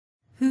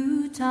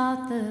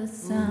taught the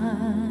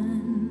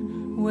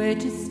sun where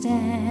to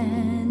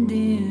stand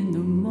in the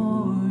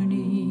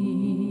morning?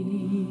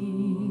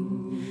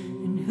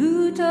 And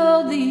who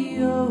told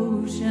the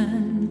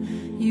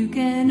ocean you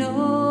can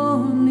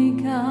only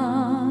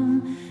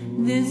come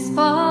this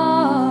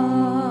far?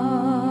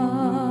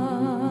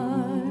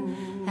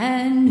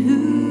 And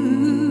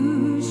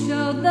who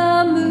showed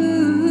the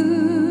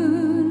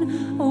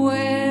moon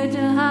where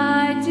to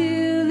hide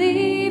till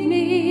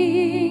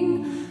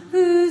evening?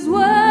 Whose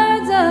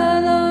words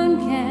alone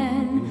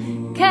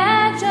can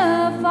catch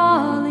a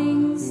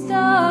falling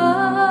star?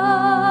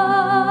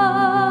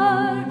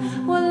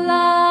 Well,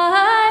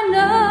 I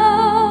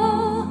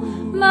know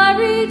my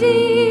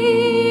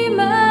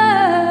Redeemer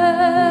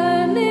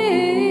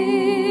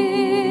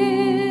lives.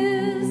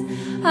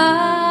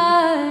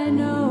 I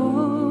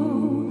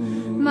know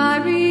my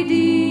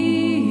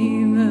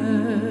Redeemer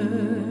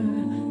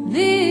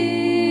lives.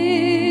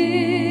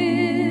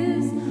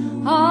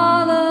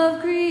 All of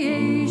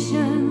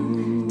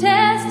creation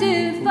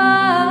testifies,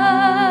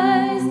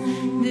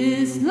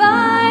 this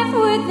life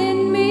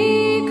within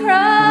me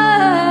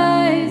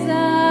cries,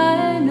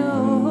 I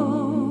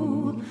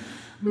know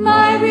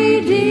my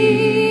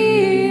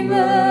Redeemer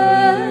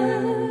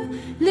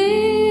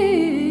lives.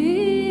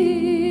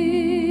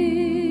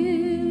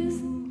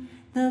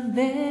 The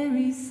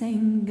very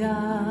same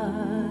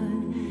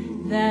God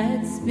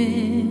that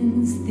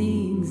spins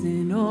things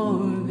in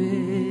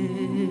orbit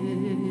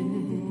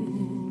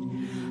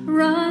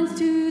runs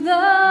to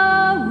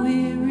the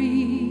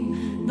weary,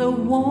 the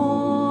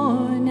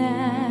worn,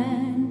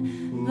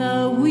 and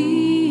the weak,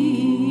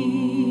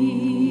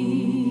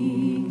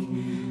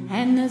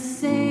 and the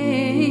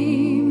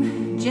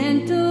same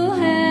gentle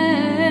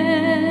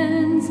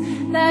hands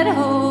that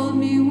hold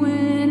me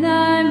when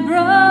I'm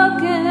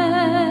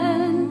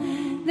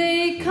broken,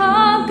 they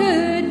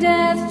conquer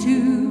death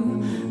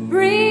to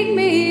bring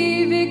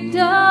me victory.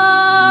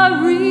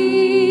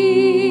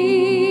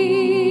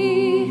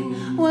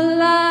 Well,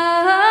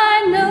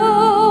 I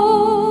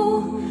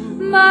know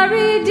my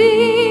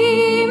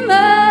Redeemer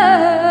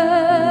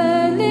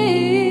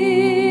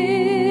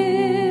lives.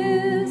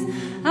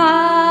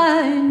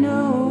 I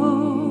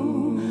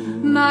know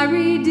my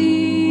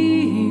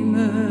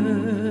Redeemer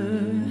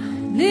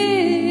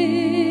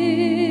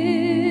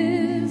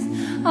lives.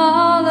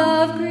 All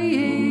of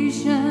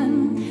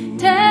creation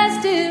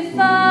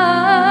testifies,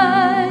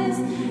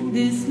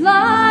 this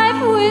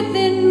life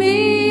within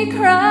me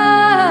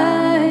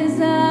cries,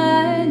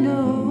 I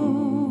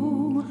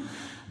know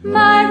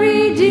my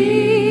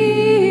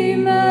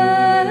Redeemer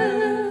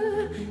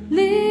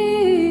lives.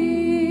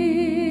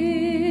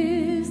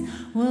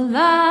 Well,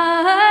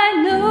 I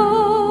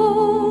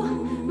know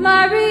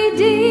my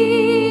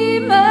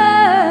Redeemer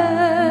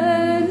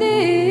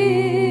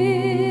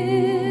lives.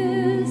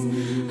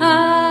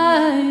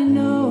 I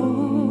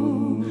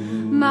know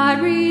my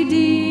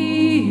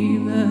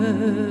Redeemer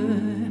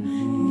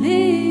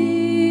lives.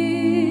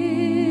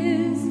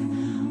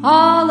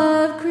 All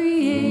of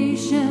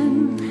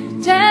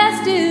creation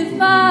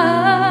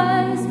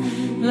testifies,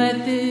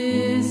 let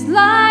this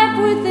life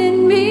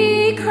within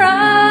me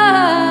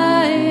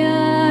cry,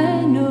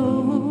 I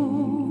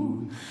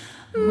know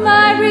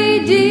my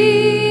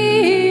Redeemer